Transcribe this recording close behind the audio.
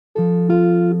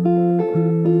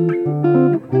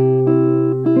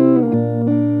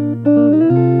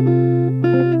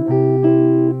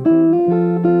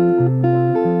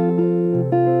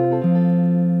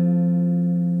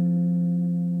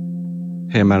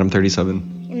I'm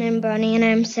 37. And I'm Bonnie, and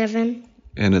I'm 7.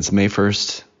 And it's May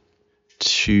 1st,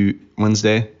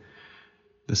 Wednesday.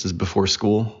 This is before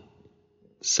school,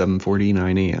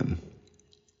 7:49 a.m.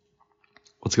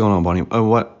 What's going on, Bonnie?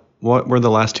 What were the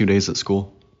last 2 days at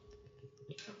school?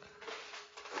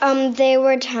 They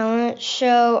were talent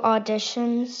show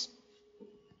auditions.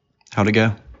 How'd it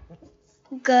go?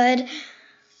 Good.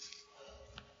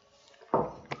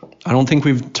 I don't think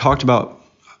we've talked about,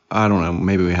 I don't know,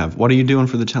 maybe we have. What are you doing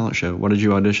for the talent show? What did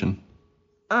you audition?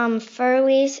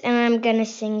 Furlies, and I'm gonna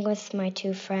sing with my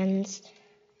 2 friends.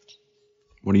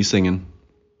 What are you singing?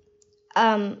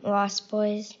 Lost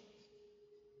Boys.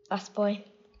 Lost Boy.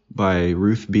 By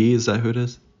Ruth B, is that who it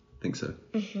is? I think so.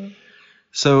 Mm-hmm.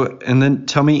 So, and then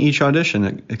tell me each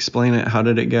audition. Explain it. How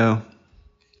did it go?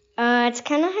 It's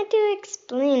kind of hard to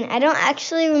explain. I don't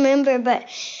actually remember, but,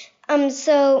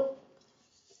 so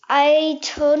I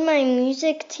told my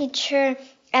music teacher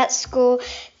at school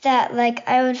that, like,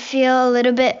 I would feel a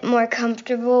little bit more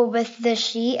comfortable with the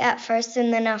sheet at first,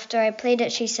 and then after I played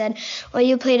it, she said, well,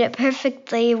 you played it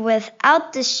perfectly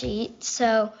without the sheet,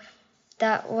 so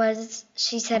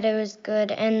she said it was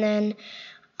good, and then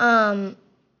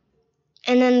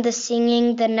the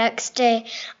singing the next day,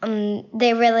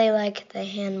 they really liked the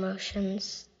hand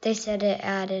motions. They said it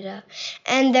added up.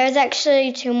 And there's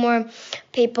actually 2 more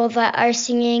people that are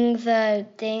singing the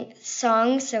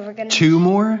song, so we're going to... 2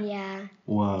 more? Yeah.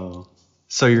 Whoa.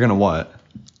 So you're going to what?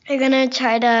 We're going to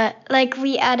try to... Like,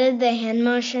 we added the hand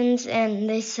motions, and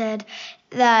they said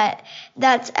that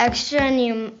that's extra, and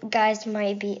you guys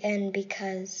might be in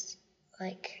because,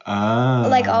 like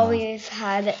all we've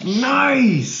had...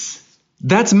 Nice!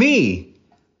 That's me!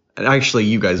 Actually,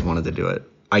 you guys wanted to do it.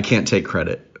 I can't take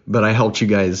credit. But I helped you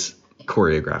guys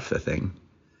choreograph the thing.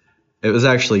 It was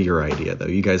actually your idea, though.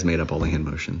 You guys made up all the hand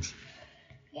motions.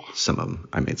 Yeah. Some of them.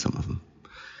 I made some of them.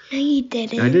 No, you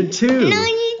didn't. I did, too. No,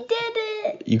 you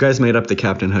didn't. You guys made up the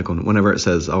Captain Hook one. Whenever it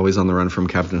says always on the run from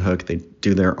Captain Hook, they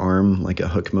do their arm like a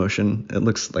hook motion. It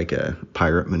looks like a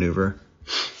pirate maneuver.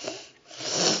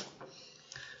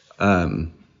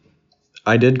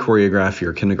 I did choreograph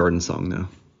your kindergarten song, though.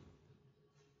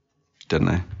 Didn't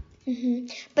I? Mm-hmm.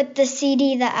 But the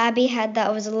CD that Abby had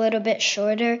that was a little bit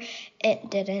shorter, it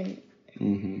didn't.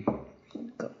 Mm-hmm.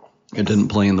 It didn't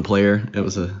play in the player. It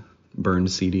was a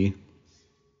burned CD.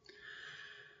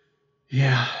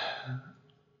 Yeah.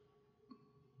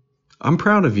 I'm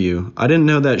proud of you. I didn't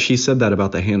know that she said that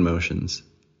about the hand motions.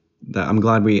 I'm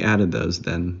glad we added those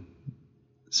then.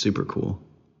 Super cool.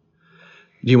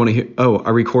 Do you want to hear? Oh, I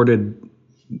recorded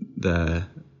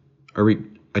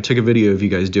I took a video of you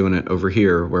guys doing it over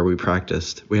here where we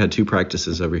practiced. We had 2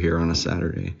 practices over here on a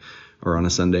Saturday or on a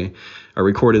Sunday. I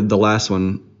recorded the last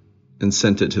one and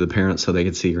sent it to the parents so they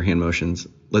could see your hand motions.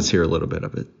 Let's hear a little bit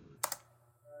of it.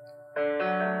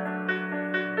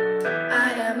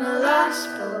 I am a lost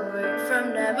boy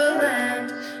from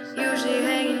Neverland, usually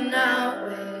hanging out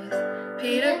with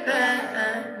Peter Pan.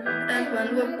 And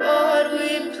when we're bored,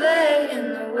 we play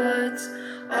in the woods,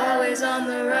 always on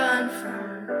the run from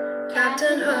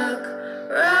Captain Hook.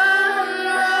 Run,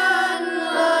 run,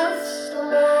 lost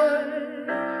boy,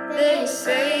 they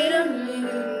say to me,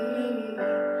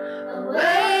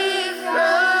 away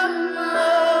from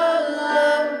all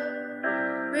of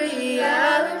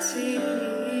reality.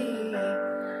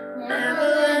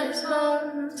 Neverland is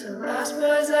home to lost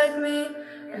boys like me,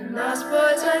 and lost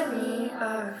boys like me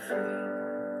are free.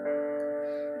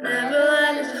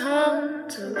 Neverland is home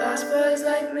to lost boys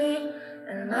like me,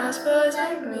 and lost boys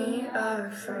like me are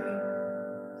free.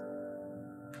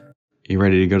 You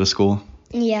ready to go to school?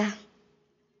 Yeah.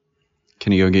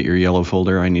 Can you go get your yellow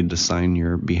folder? I need to sign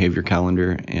your behavior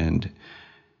calendar and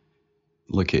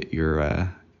look at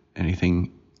your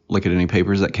look at any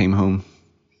papers that came home.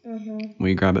 Mm-hmm. Will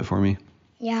you grab it for me?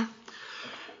 Yeah.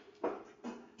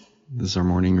 This is our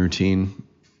morning routine.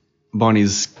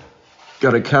 Bonnie's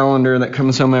got a calendar that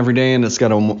comes home every day, and it's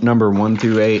got a number 1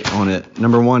 through 8 on it.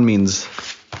 Number 1 means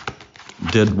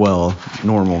did well,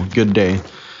 normal, good day.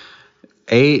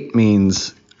 8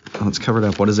 means, it's covered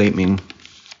up. What does 8 mean?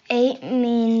 8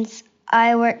 means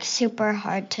I worked super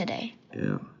hard today.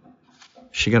 Yeah.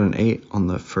 She got an 8 on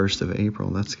the 1st of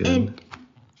April. That's good.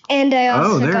 And I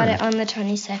also there. got it on the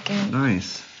 22nd.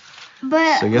 Nice.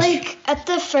 But, So at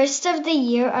the first of the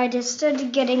year, I just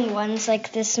started getting 1s,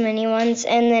 like this many 1s,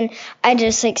 and then I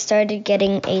just, started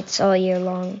getting 8s all year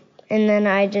long. And then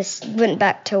I just went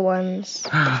back to 1s.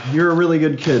 You're a really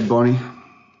good kid, Bonnie.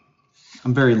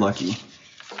 I'm very lucky.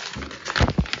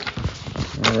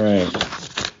 All right.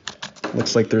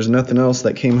 Looks like there's nothing else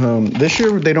that came home. This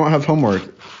year, they don't have homework.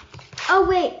 Oh,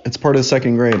 wait. It's part of the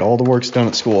 2nd grade. All the work's done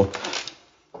at school.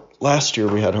 last year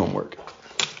we had homework.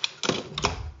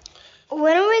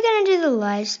 When are we gonna do the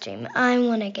live stream? I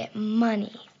want to get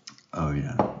money. Oh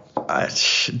yeah.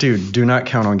 Dude, do not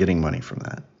count on getting money from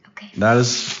that. Okay.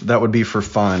 That would be for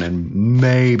fun, and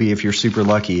maybe if you're super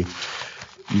lucky,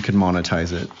 you can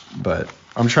monetize it. But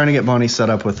I'm trying to get Bonnie set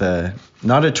up with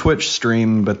not a Twitch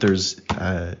stream, but there's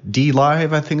D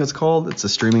Live, I think it's called. It's a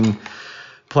streaming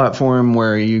platform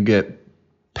where you get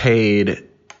paid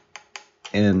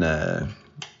in a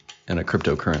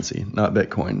cryptocurrency, not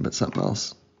Bitcoin, but something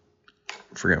else.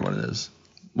 I forget what it is.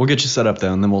 We'll get you set up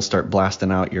though, and then we'll start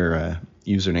blasting out your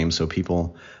username so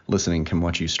people listening can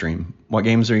watch you stream. What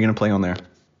games are you gonna play on there?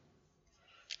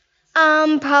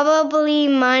 Probably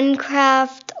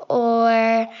Minecraft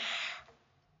or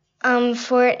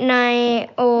Fortnite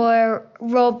or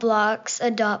Roblox,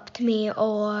 Adopt Me,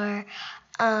 or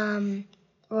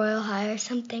Royal High or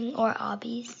something, or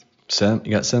Obbies.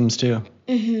 You got Sims too.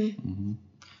 Mhm.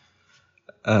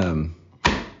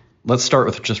 Let's start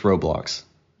with just Roblox.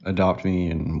 Adopt Me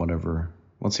and whatever.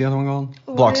 What's the other one called?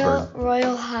 Bloxburg.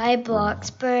 Royal High,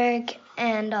 Bloxburg,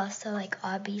 and also like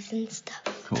Obbies and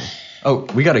stuff. Cool. Oh,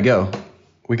 we gotta go.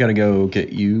 We gotta go get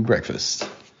you breakfast.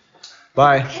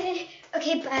 Bye.